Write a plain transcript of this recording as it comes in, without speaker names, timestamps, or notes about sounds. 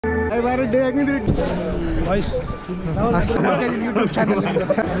YouTube channel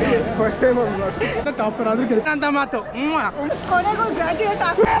first time topper ಆದ್ರೂ ಕೆಲಸ ಅಂತ ಮಾತು ಕೊನೆಗೂ ಗ್ರಾಜುಯೇಟ್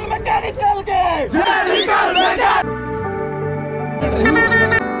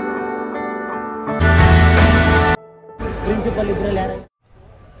ಪ್ರಿನ್ಸಿಪಲ್ ಇದ್ರಲ್ಲಿ ಯಾರು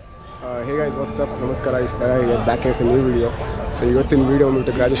Hey guys, what's up? Namaskar, guys. We are back with a new video. So ಇವತ್ತಿನ video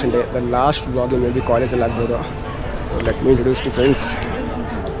ಬಂದ್ಬಿಟ್ಟು graduation day. The last vlog in maybe college ಅಲ್ಲಿ ಆಗ್ಬೋದು. So let me introduce to friends.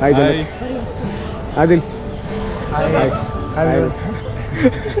 Hi Janak. Adil. Hi.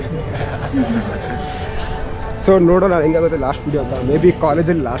 So ನೋಡೋಣ ಹೆಂಗಾಗುತ್ತೆ last video ಅಂತ. May be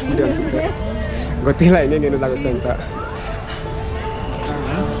ಕಾಲೇಜಲ್ಲಿ last video ಅನ್ಸುತ್ತೆ. ಗೊತ್ತಿಲ್ಲ ಇನ್ನೇನೇನಾಗುತ್ತೆ ಅಂತ.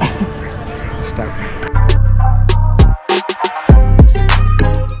 ಸ್ಟಾರ್ಟ್.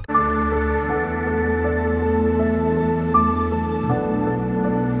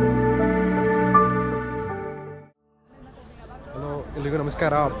 ಎಲ್ಲಿಗೂ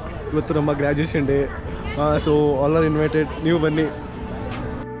ನಮಸ್ಕಾರ. ಇವತ್ತು ನಮ್ಮ graduation day. So all are invited, ನೀವು ಬನ್ನಿ.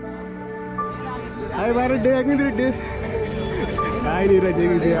 Hi Bharat, day ಆಗಿದ್ರಿ day. Hi Neeraj,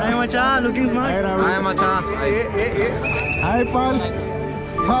 ಹೇಗಿದ್ದೀಯಾ? Hi ಮಚಾ, looking smart. Hi ಮಚಾ. Hi Pal.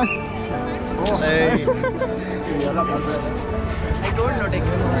 Hi.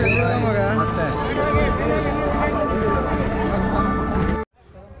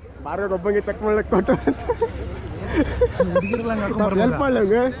 Bharat ಒಬ್ಬಂಗೆ check ಮಾಡಕ್ಕೆ ಕೊಟ್ಟು ಹೆಲ್ಪ್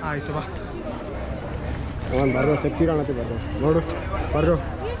ಮಾಡ್ಲಂಗೆ. ಆಯ್ತು ಬಾ. ಒಂದು ಬರ್ರೋ ಸೆಕ್ಸಿ ಕಾಣತ್ತೆ, ಬರ್ರೋ ನೋಡು, ಬರ್ರೋ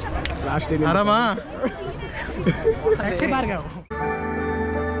ಲಾಸ್ಟ್ ಡೇ. ಆರಾಮ? ಸೆಕ್ಸಿ ಭಾರ್ಗವ್.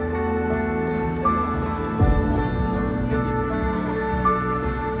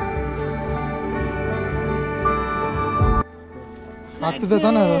 ಆಗ್ತಿದೆ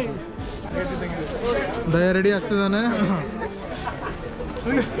ತಾನೆ? ದಯ ರೆಡಿ ಆಗ್ತಿದ್ದಾನೆ.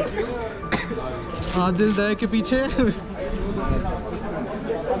 आदिल दया के पीछे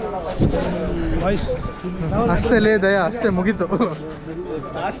ಅಷ್ಟೇ ಲೇ ದಯ, ಅಷ್ಟೇ ಮುಗೀತು.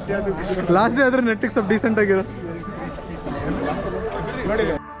 ಲಾಸ್ಟ್ ಡೇ ಆದ್ರೆ ನೆಟ್ಟಿಗೆ ಸ್ವಲ್ಪ ಡೀಸೆಂಟ್ ಆಗಿರೋ.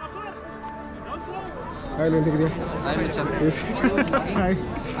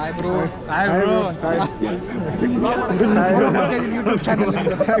 ಯೂಟ್ಯೂಬ್ ಚಾನಲ್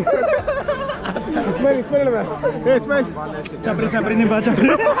ಚಪ್ರಿ ಚಪ್ರಿ ನಿಂಬ ಚಪ್ರಿ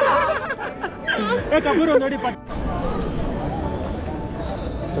ಕಬೂರು ನೋಡಿ.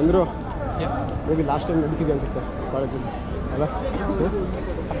 ಚಂದ್ರು, ಹೋಗಿ ಲಾಸ್ಟ್ ಟೈಮ್ ನಡೀತಿದೆ ಅನ್ಸುತ್ತೆ ಕಾಲೇಜಲ್ಲಿ ಅಲ್ಲ?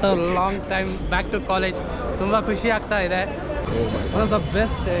 After long time back to college. ತುಂಬ ಖುಷಿ ಆಗ್ತಾ ಇದೆ. One of the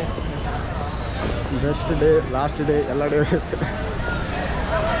best day, last day, ಎಲ್ಲ ಡೇ ಇರುತ್ತೆ.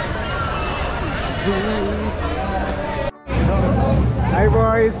 ಹಾಯ್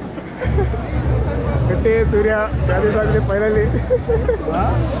ಬಾಯ್ಸ್, ಕಟ್ಟೆ ಸೂರ್ಯ ಗ್ರಾಜುಯೇಟ್ ಆಗಿದೆ ಫೈನಲಿ.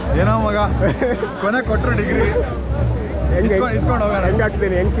 ಏನೋ ಮಗ, ಕೊನೆ ಕೊಟ್ಟರು ಡಿಗ್ರಿ ಇಸ್ಕೊಂಡು ಹೋಗೋಣ.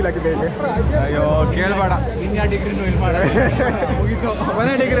 ಹೆಂಗಾಗ್ತಿದ್ದೇನೆ, ಹೆಂಗೆ ಫೀಲ್ ಆಗ್ತಿದೆ ಇಲ್ಲಿ? ಅಯ್ಯೋ ಕೇಳಬೇಡ, ಇನ್ಯಾ ಡಿಗ್ರಿನೂ ಇಲ್ಲಿ ಮಾಡ ಮುಗೀತು.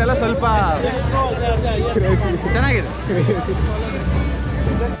 ಕೊನೆ ಡಿಗ್ರಿ ಎಲ್ಲ ಸ್ವಲ್ಪ ಚೆನ್ನಾಗಿದೆ.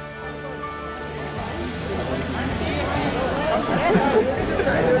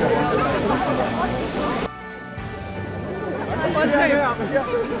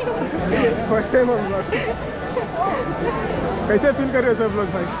 फर्स्ट टाइम हम लोग कैसे फील कर रहे हो सब लोग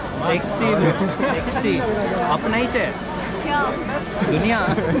भाई? सेक्सी अपना ही चे दुनिया.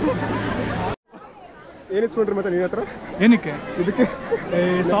 ಏನು ಇಸ್ಕೊಂಡ್ರಿ ಮತ್ತೆ ನಿನ್ನ ಹತ್ರ? ಏನಕ್ಕೆ? ಇದಕ್ಕೆ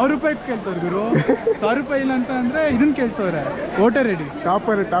 1,000 ರೂಪಾಯಿ ಕೇಳ್ತವ್ರು ಗುರು. 1,000 ರೂಪಾಯಿ ಇಲ್ಲ ಅಂತ ಅಂದ್ರೆ ಇದನ್ನ ಕೇಳ್ತವ್ರೆ, ವೋಟರ್ ರೆಡಿ.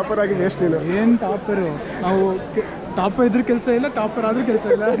 ಟಾಪರ್ ಆಗಿ ಎಷ್ಟು ನೀನು? ಏನು ಟಾಪರು ನಾವು? ಟಾಪರ್ ಇದ್ರೂ ಕೆಲಸ ಇಲ್ಲ, ಟಾಪರ್ ಆದ್ರೂ ಕೆಲಸ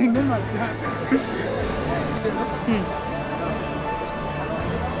ಇಲ್ಲ. ಹಿಂಗೇನು ಮಾಡ್ತೀಯ?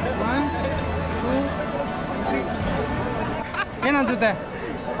 ಏನನ್ಸುತ್ತೆ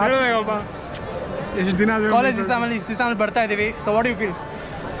ಎಷ್ಟು ದಿನ ಕಾಲೇಜ್ ಆಮೇಲೆ ಇಷ್ಟು ದಿವಸ ಬರ್ತಾ ಇದೀವಿ. So what you feel?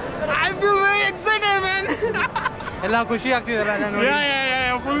 I feel very excited man. ಎಲ್ಲ ಖುಷಿ ಆಗ್ತಿದೆಲ್ಲ.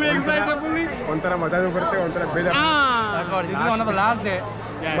 ಫುಲ್ಲಿ ಎಕ್ಸೈಟೆಡ್, ಫುಲ್ಲಿ ಒಂಥರ ಮಜಾನೂ ಬರುತ್ತೆ, ಒಂಥರ ಬೇಜಾರು. One of the last day.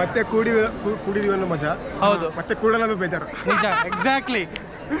 ಮತ್ತೆ ಕೂಡಿದೀವಿ ಅನ್ನೋ ಮಜಾ. ಹೌದು, ಮತ್ತೆ ಕೂಡಲೂ ಬೇಜಾರು. ನಿಜ, ಎಕ್ಸಾಕ್ಟ್ಲಿ.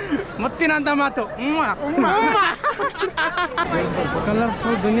 ಮುತ್ತಿನಂತ ಮಾತು.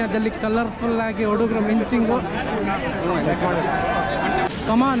 ಕಲರ್ಫುಲ್ ದುನಿಯಾದಲ್ಲಿ ಕಲರ್ಫುಲ್ ಆಗಿ ಹುಡುಗರು ಮಿಂಚಿಂಗು.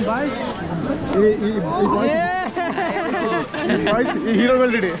 ಕಮಾನ್ ಬಾಯ್ಸ್, ಈ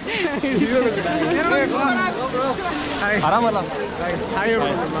ಹೀರೋಗಳು ರೆಡಿ. ಆರಾಮಲ್ಲ? Hi bro.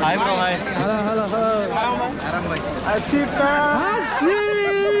 ಹಾಯ್. ಹಲೋ ಆರಾಮ್ ಬಾಯ್. ಅರ್ಷಿತಾ,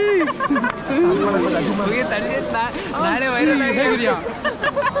 ನಾಳೆ ವೈರಲ್ ಹೇಗಿದೆಯಾ?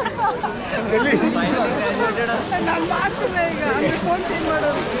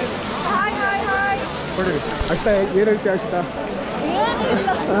 ಕೊಡಿ ಅಷ್ಟ. ಏನು ಹೇಳ್ತೀಯ ಅಷ್ಟ?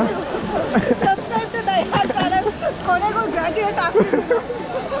 ಕೊನೆಗೂ ಗ್ರಾಜುಯೇಟ್ ಆಗ್ತಿದ್ರು.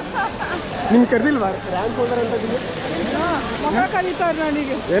 ನಿಮ್ಗೆ ಕರೆದಿಲ್ವಾ ರ್ಯಾಂಕ್ ಹೋಲ್ಡರ್ ಅಂತ ಮಗ ಕರೀತಾರೆ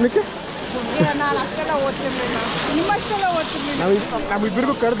ನನಗೆ. ಏನಕ್ಕೆ? ನಾನು ಅಷ್ಟೆಲ್ಲ ಓದ್ತಿರ್ಲಿಲ್ಲ, ನಿಮ್ಮಷ್ಟೆಲ್ಲ ಓದ್ತಿರ್ಲಿಲ್ಲ.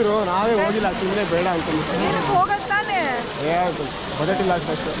 ನಮ್ಮಿಬ್ಬರಿಗೂ ಕರೆದ್ರು, ನಾವೇ ಹೋಗಿಲ್ಲ, ಸುಮ್ಮನೆ ಬೇಡ ಅಂತ. ಹೋಗಕ್ ತಾನೆ ಬಜೆಟ್ ಇಲ್ಲ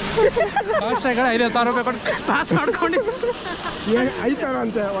ಅಷ್ಟು. ಫಾಸ್ಟ್ಯಾಗ 5,000 ರೂಪಾಯಿ ಕೊಟ್ಟು ಪಾಸ್ ಮಾಡ್ಕೊಂಡು 5,000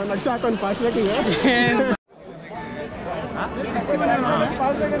 ಅಂತೆ, 1 ಲಕ್ಷ ಹಾಕೊಂಡು ಫಾಸ್ಟ್ಯಾಗಿಗೆ.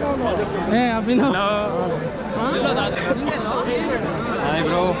 Abhinav hi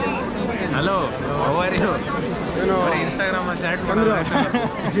bro. Hello, how are you? ಏನು ಇನ್ಸ್ಟಾಗ್ರಾಮ್ ಚಾಟ್ ಚಂದ್ರ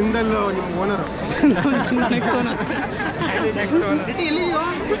ಜಿಂದಲ್ ನಿಮ್ಮ owner. Next owner.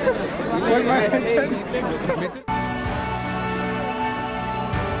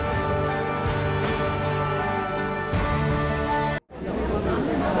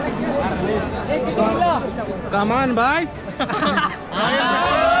 Come on, boys.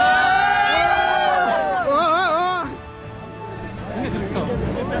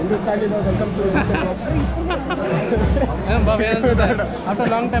 After a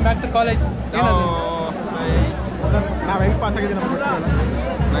long time back to college. ನಾವು ಹೆಂಗೆ ಪಾಸ್ ಆಗಿದ್ದೀವಿ ನಮ್ಗೆ ಗೊತ್ತಿಲ್ಲ.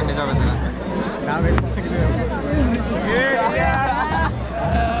 ನಂಗೆ ನಿಜ ಗೊತ್ತಿಲ್ಲ. ನಾವು ಹೆಂಗೆ ಪಾಸ್ ಆಗಿದ್ದೀವಿ.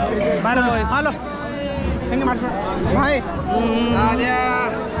 ಹಲೋ ಹೆಂಗೆ ಮಾಡ್ಸ್ಬೇಡ ಬಾಯ್.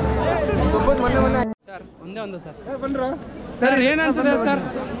 ಸರ್ ಒಂದೇ ಒಂದು ಸರ್ ಬಂದ್ರು ಸರ್ ಏನನ್ಸುತ್ತೆ ಸರ್?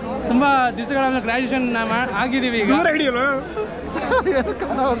 ತುಂಬ ದಿವಸಗಳ ಗ್ರಾಜುಯೇಷನ್ ಆಗಿದ್ದೀವಿ ಈಗ. ಹಿಡಿಯಲ್ಲ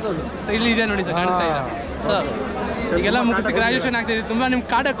ಸರ್ ಇಲ್ಲಿ ಇದೆ ನೋಡಿ ಸರ್, ಕಾಣ್ತಾ ಇಲ್ಲ ಸರ್. ಈಗೆಲ್ಲ ಮುಗಿಸಿ ಗ್ರಾಜುಯೇಷನ್ ಆಗ್ತಿದೆ. ತುಂಬ ನಿಮ್ಗೆ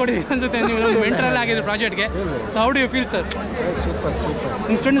ಕಾರ್ಡ್ ಕೊಟ್ಟಿದ್ದೀವಿ ಅನ್ಸುತ್ತೆ. ನೀವು ನಮ್ಮ ಮೆಂಟ್ರಲ್ ಆಗಿದ್ದು ಪ್ರಾಜೆಕ್ಟ್ಗೆ. So how do you feel sir? Super super.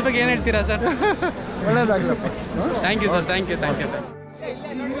 ನಿಮ್ಮ ಸ್ಟೂಡೆಂಟ್ಸ್ ಬಗ್ಗೆ ಏನು ಹೇಳ್ತೀರಾ sir? ಒಳ್ಳೇದಾಗ್ಲಪ್ಪ. Thank you sir, thank you.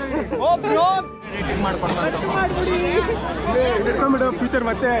 Future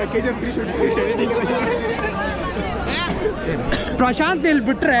ಮತ್ತೆ KGF 3 ಶೂಟಿಂಗ್ ಎಡಿಟಿಂಗ್. ಪ್ರಶಾಂತ್ ಇಲ್ಲಿ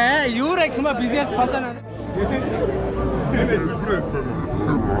ಬಿಟ್ರೆ ಇವರೇ ತುಂಬ busiest person.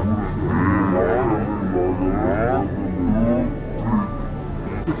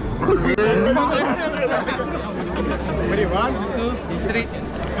 Ready, 1, 2, 3.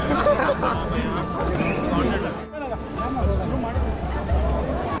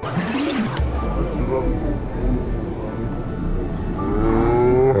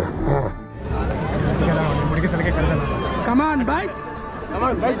 Come on, boys. Come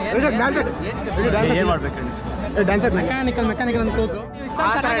on, boys. ಏನು ಮಾಡ್ಬೇಕು? ಡ್ಯಾನ್ಸರ್ ಮೆಕ್ಯಾನಿಕಲ್ ಅಂತ ಕೂಗು.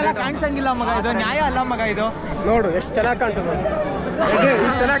 ಕಾಣಿಸಂಗಿಲ್ಲ ಮಗ, ಇದು ನ್ಯಾಯ ಅಲ್ಲ ಮಗ ಇದು. ನೋಡು ಎಷ್ಟು ಚೆನ್ನಾಗಿ ಕಾಣ್ತದೆ. ಇಷ್ಟು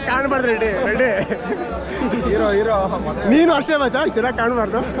ಚೆನ್ನಾಗಿ ಕಾಣಬಾರ್ದು. ರೆಡಿ ಹೀರೋ ನೀನು ಅಷ್ಟೇ ಮಚ್ಚ, ಚೆನ್ನಾಗಿ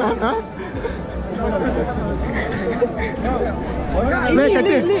ಕಾಣಬಾರ್ದು.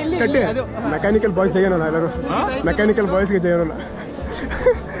 ಕಟ್ಟಿ ಮೆಕ್ಯಾನಿಕಲ್ ಬಾಯ್ಸ್ ಜಯನಲ್ಲ ಎಲ್ಲರೂ. ಮೆಕ್ಯಾನಿಕಲ್ ಬಾಯ್ಸ್ಗೆ ಜಯನಲ್ಲ.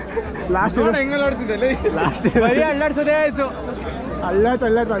 ಲಾಸ್ಟ್ ಹೆಂಗೆ ನೋಡ್ತಿದ್ದೆ ಲಾಸ್ಟ್ ಅಲ್ಲಾಡ್ಸೋದೇ ಆಯ್ತು.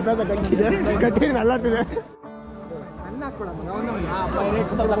 ಕಟ್ಟಿ ಅಲ್ಲಾಡ್ತಿದೆ. ಅನ್ನ ಹಾಕ್ಕೊಡ ಮಗ,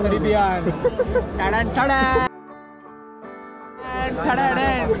 ಪೈರೇಟ್ಸ್ ಸ್ವಲ್ಪ ಕರೀಬಿಯಾ.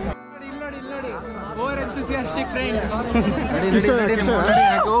 ಇಲ್ಲಿ ಓವರ್ ಎಂಥೂಸಿಯಾಸ್ಟಿಕ್ ಫ್ರೆಂಡ್ಸ್.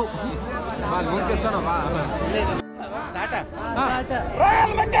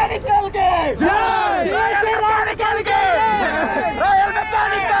 ರಾಯಲ್ ಮೆಕ್ಯಾನಿಕಲ್ಗೆ ಜೈ! Royal ಮೆಕ್ಯಾನಿಕಲ್ಗೆ royal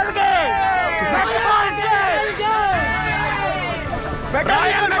ಮೆಕ್ಯಾನಿಕಲ್ಗೆ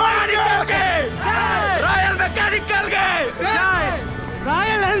royal ಮೆಕ್ಯಾನಿಕಲ್ಗೆ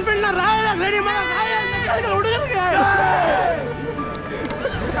royal ಎನ್ಫೀಲ್ಡ್ನ royal ಆಗಿ ರೆಡಿ ಮಾಡೋ ರಾಯಲ್ ಮೆಕ್ಯಾನಿಕಲ್ ಹುಡುಗರಿಗೆ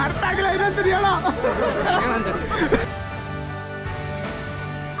ಅರ್ಥ ಆಗಿಲ್ಲ ಏನಂತ ಹೇಳೋ.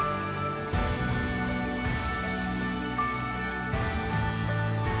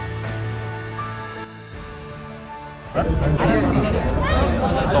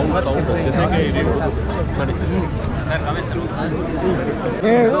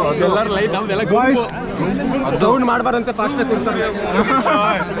 Sound ಮಾಡಬಾರಂತೆ fast ಕೂರ್ಸ್ತಾರೆ.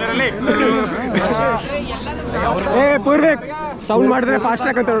 ಪೂರ್ವಿಕ್ ಸೌಂಡ್ ಮಾಡಿದ್ರೆ ಫಾಸ್ಟ್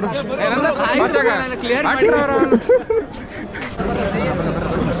ಆಗಂತ ನೋಡು.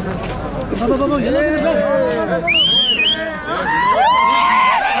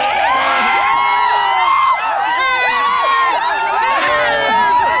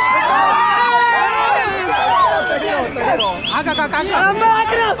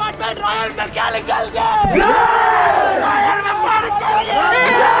 Royal ಮೆಕ್ಯಾನಿಕಲ್ಗೆ royal ಮೆಕ್ಯಾನಿಕಲ್ಗೆ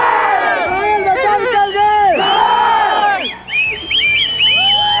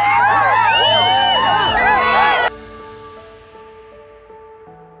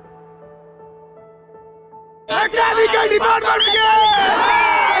mechanical ಡಿಪಾರ್ಟ್ಮೆಂಟ್ಗೆ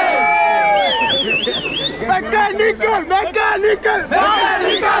mechanical mechanical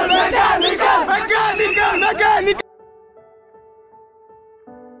mechanical mechanical mechanical mechanical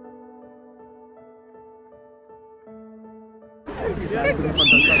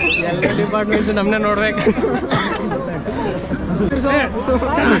ಎಲ್ಲ ಡಿಪಾರ್ಟ್ಮೆಂಟ್ಸ್ ನಮ್ಮನ್ನ ನೋಡ್ಬೇಕು.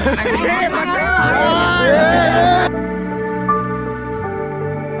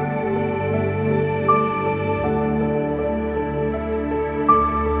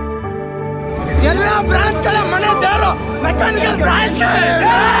 ಎಲ್ಲ ಬ್ರಾಂಚ್ಗಳ ಮನೆ ದೇವರು ಮೆಕ್ಯಾನಿಕಲ್ ಬ್ರಾಂಚ್.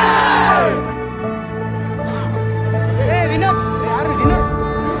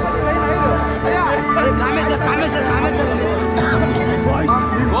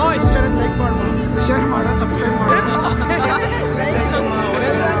 ಶೇರ್ ಮಾಡೋ ಸಬ್ಸ್ಕ್ರೈಬ್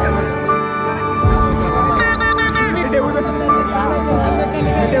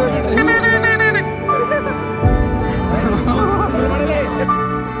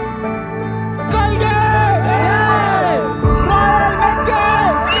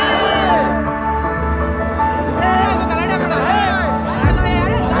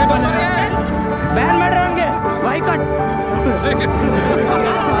ಬ್ಯಾನ್ ಮಾಡ್ರಿ ಅವನಿಗೆ boycott.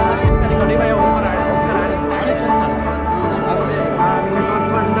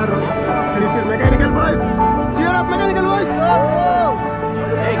 Mechanical boys, cheer up mechanical boys.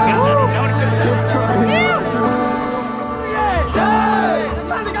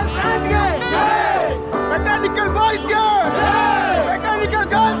 Mechanical ಬಾಯ್ಸ್ಗೆ, mechanical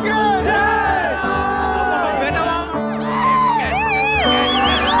ಗರ್ಲ್ಸ್ಗೆ.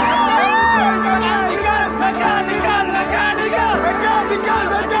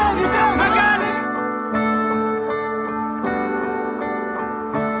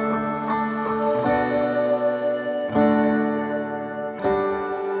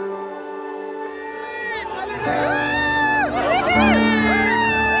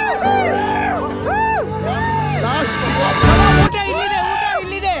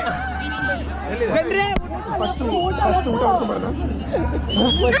 First ಊಟ ಮಾಡ್ಕೊಂಬರೋಣ.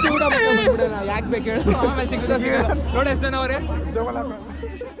 ಯಾಕೆ ಬೇಕು ಹೇಳು? ಆಮೇಲೆ ಸಿಗ್ತದೆ ನೋಡಿ ಎಷ್ಟನ ಅವರೇ ಜೋಬಲ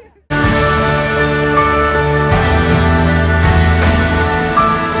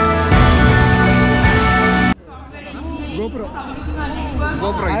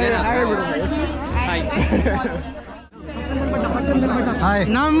ಗೋಪುರ ಇದೆ.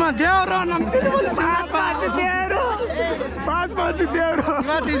 ನಮ್ಮ ದೇವರು ನಮ್ಮ ಪಾಸ್ ಮಾಡಿಸಿದ್ದೇವ್ರು.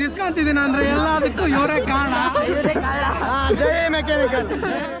 ಇವತ್ತು ಇಸ್ಕೊಂತಿದ್ದೀನಿ ಅಂದ್ರೆ ಎಲ್ಲದಕ್ಕೂ ಇವರೇ ಕಾರಣ. ಜೈ ಮೆಕ್ಯಾನಿಕಲ್.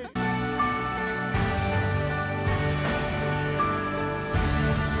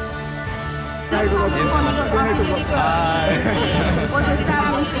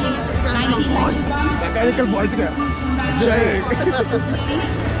 ಮೆಕ್ಯಾನಿಕಲ್ ಬಾಯ್ಸ್ಗೆ ಜೈ.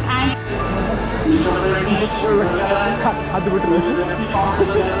 ಅದು ಬಿಟ್ರು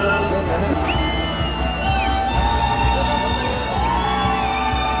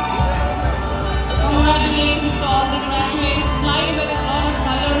Congratulations to all the graduates. Fly with a lot of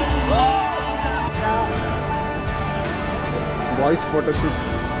colors. Boys photoshoot.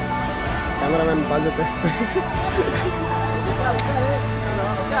 Cameraman ball ಜೊತೆ.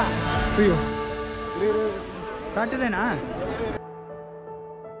 ಸ್ಟಾರ್ಟ್ ಇದೆನಾ?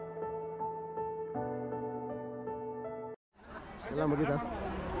 ಎಲ್ಲ ಮುಗಿತಾ?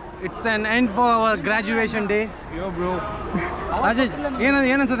 It's an end for our graduation day. Yo bro. Ajay,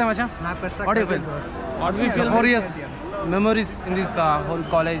 ಏನನ್ಸುತ್ತೆ ಮಚ್ಚ? What do you feel? What we feel 4 years memories in this whole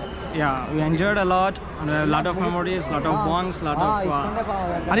college. Yeah, we enjoyed a lot. A lot of memories, lot of bonds, lot of.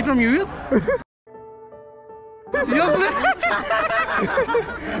 Are you from US? Seriously?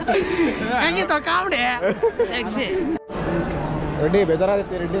 ಹೆಂಗಿತ್ತು comedy? Sexy. Reddy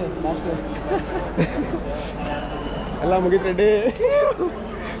ಬೇಜಾರಾಗುತ್ತೆ Reddy last ಎಲ್ಲ ಮುಗೀತು Reddy.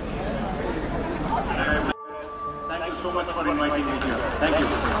 Thank you so much for inviting me here. Thank you.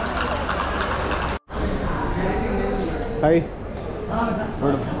 Sai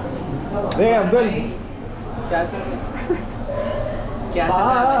ನೋಡು. ಏ Abdul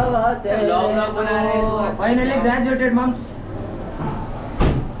finally graduated moms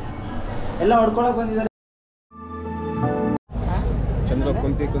ಎಲ್ಲ ಹೊಡ್ಕೊಳಕ್ ಬಂದಿದ್ದಾರೆ. ಚಂದ್ರ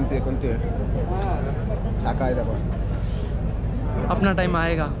ಕುಂತಿ ಕುಂತಿ ಕುಂತಿ ಸಾಕಾಯ್ತಪ್ಪ. अपना time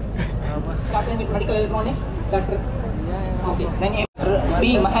आएगा. Captain with medical electronics, Dr. Okay. Then B.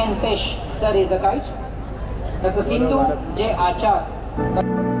 Mahantesh, sir, is the guide. Dr. Sindhu J. Achar.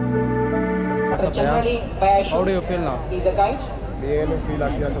 Dr. Chandrali Bayashi. How do you feel now? Is the guide. ಏನು feel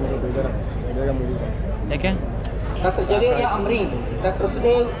ಆಗ್ತೀರಾ ಚಂದ್ರ ಬೇಜಾರಾಗ್ತದೆ ಬೇಗ ಮುಗಿದ. ಯಾಕೆ? Dr. Jaderia Amreen. Dr.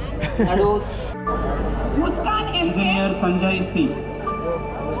 Sudev Nadu. Muskan Engineer Sanjay C.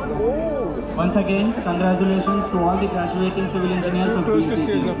 Once again, congratulations to all the graduating civil engineers of BCT.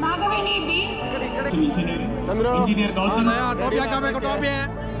 Nagaveni B. Engineering. Chandra Engineer Gautam. ಟೋಪಿ ಹಾಕಬೇಕು ಟೋಪಿ.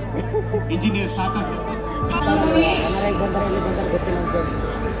 Engineer Sakas.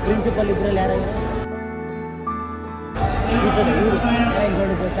 Principal ಇಬ್ಬರಲ್ಲಿ ಯಾರು?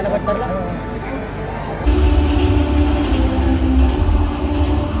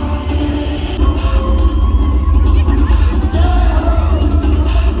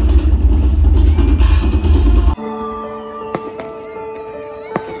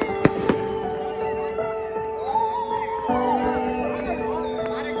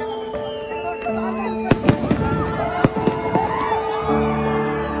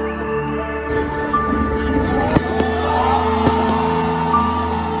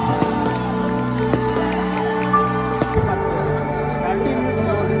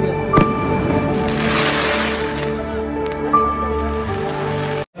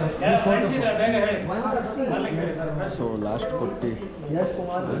 So last kotti.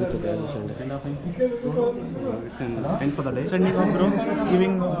 End for the day. Sending off, bro.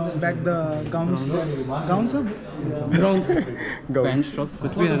 Giving back the gowns. Gowns of? Bronze. Bench strokes,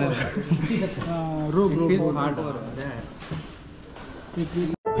 कुछ भी नहीं. Rope. It feels hard.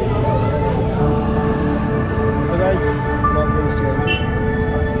 So guys, vlog goes to end.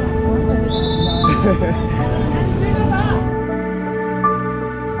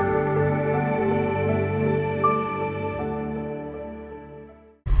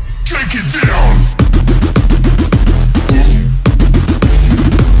 Take it down.